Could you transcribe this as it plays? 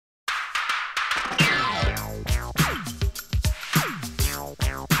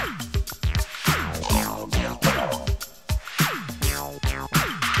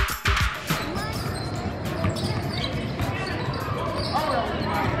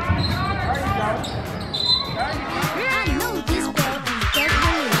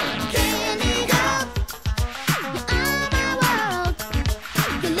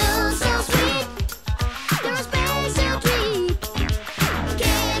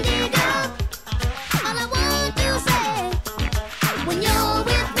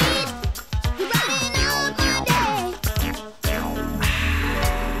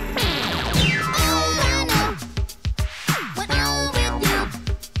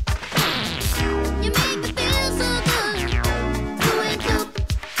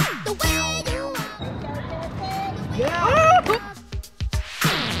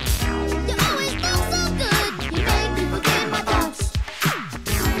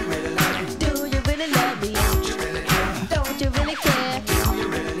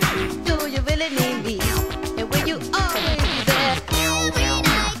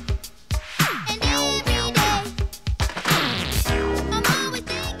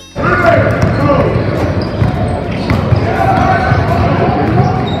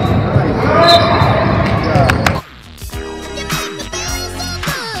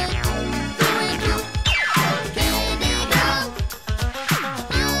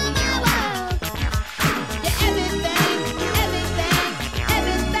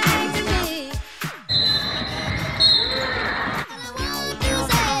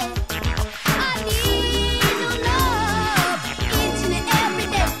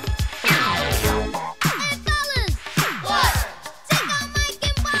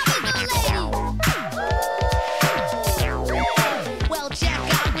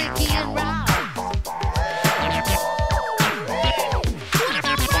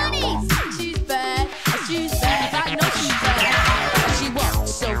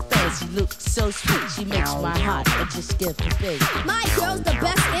just skip the beat. My girl's the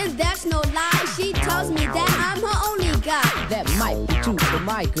best and that's no lie. She tells me that I'm her only guy. That might be true, but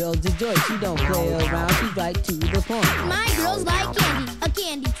my girl's a joy. She don't play around, she's right to the point. My girl's like candy, a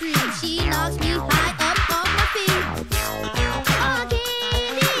candy tree. She knocks me high up off my feet. Oh, candy.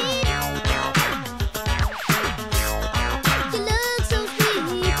 You look so sweet.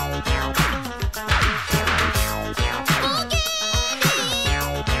 Oh, candy.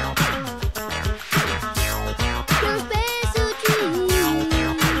 Your special treat.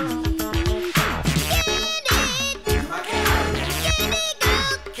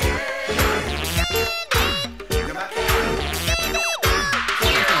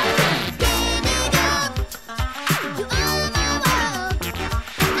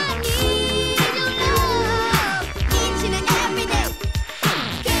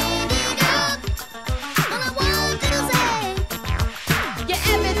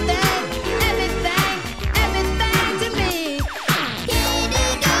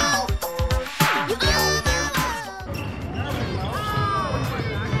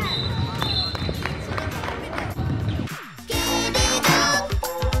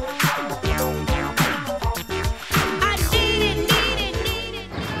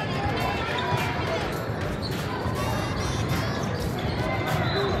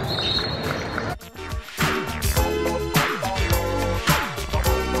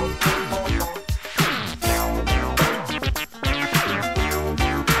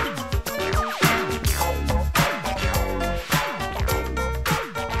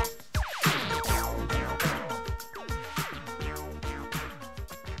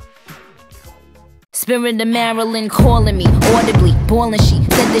 Spirit of Maryland calling me, audibly, bawling. She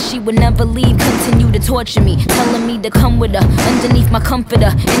said that she would never leave, continue to torture me, telling me to come with her, underneath my comforter.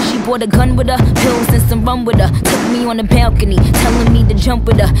 And she brought a gun with her, pills and some rum with her. Took me on the balcony, telling me to jump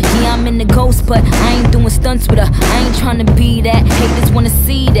with her. Yeah, I'm in the ghost, but I ain't doing stunts with her. I ain't trying to be that, haters wanna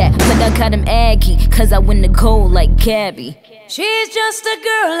see that. But I got him aggy, cause I win the gold like Gabby. She's just a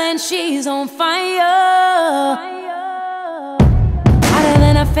girl and she's on fire, hotter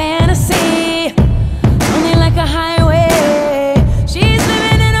than a fantasy, only like a highway. She's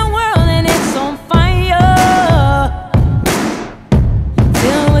living in a world and it's on fire,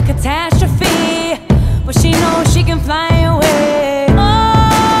 filled with catastrophe, but she knows she can fly away.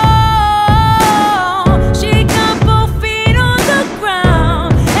 Oh, she got both feet on the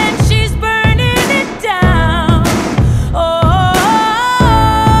ground and she's burning it down. Oh,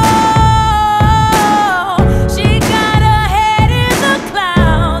 she got her head in the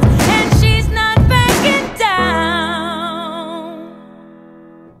clouds and she's not backing down.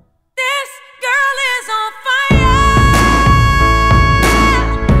 This girl is on fire.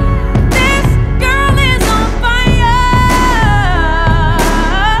 This girl is on fire.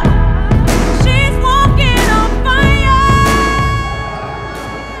 She's walking on fire.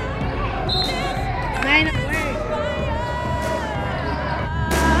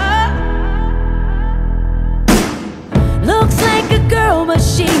 Looks like a girl, but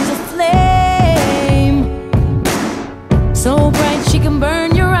she's a flame, so bright she can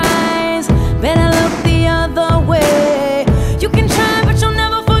burn your eyes. Better look the other way. You can try, but you'll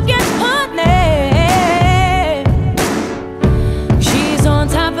never forget her name. She's on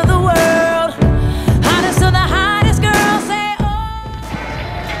top of the world, hottest of the hottest girls. Say, oh,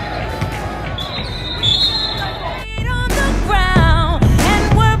 feet on the ground, and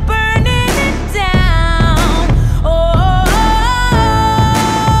we're burning it down. Oh,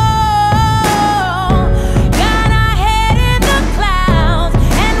 got our head in the clouds,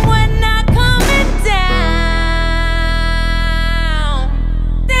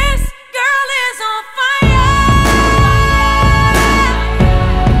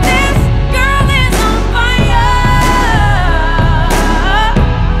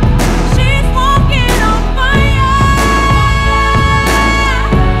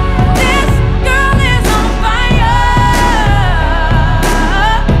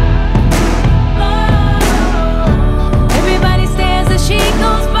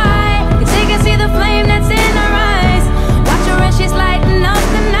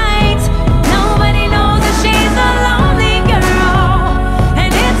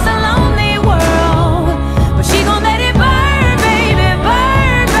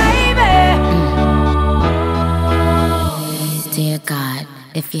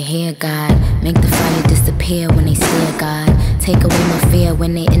 if your hair, God. Make the fire disappear when they stare, God. Take away my fear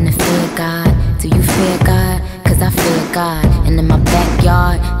when they interfere, God. Do you fear God? Cause I fear God. And in my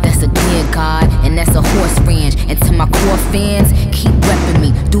backyard, that's a deer, God. And that's a horse ranch. And to my core fans, keep repping me.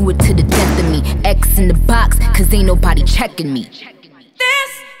 Do it to the death of me. X in the box, cause ain't nobody checking me.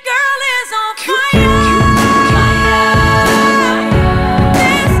 This girl is on fire.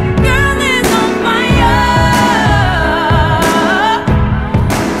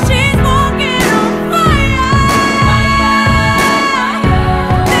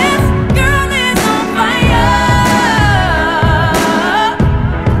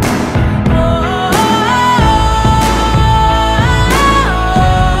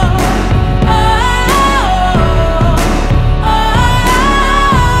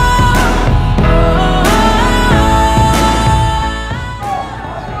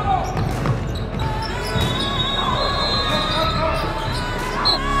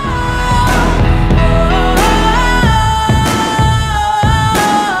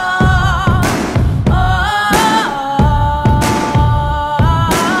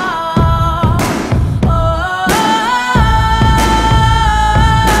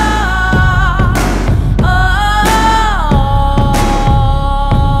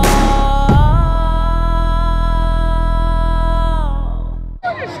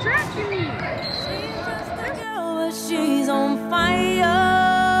 She's on fire.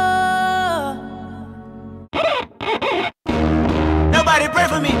 Nobody pray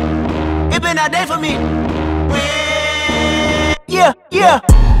for me. It been a day for me. Yeah, yeah.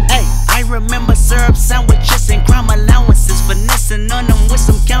 Hey, I remember syrup sandwiches and crime allowances, finessing on them with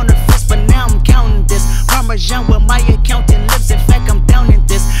some counterfeits, but now I'm counting this. Parmesan with my accountant lips. In fact, I'm down in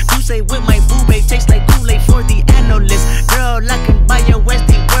this. You say with my boo babe tastes like Kool-Aid for the analyst.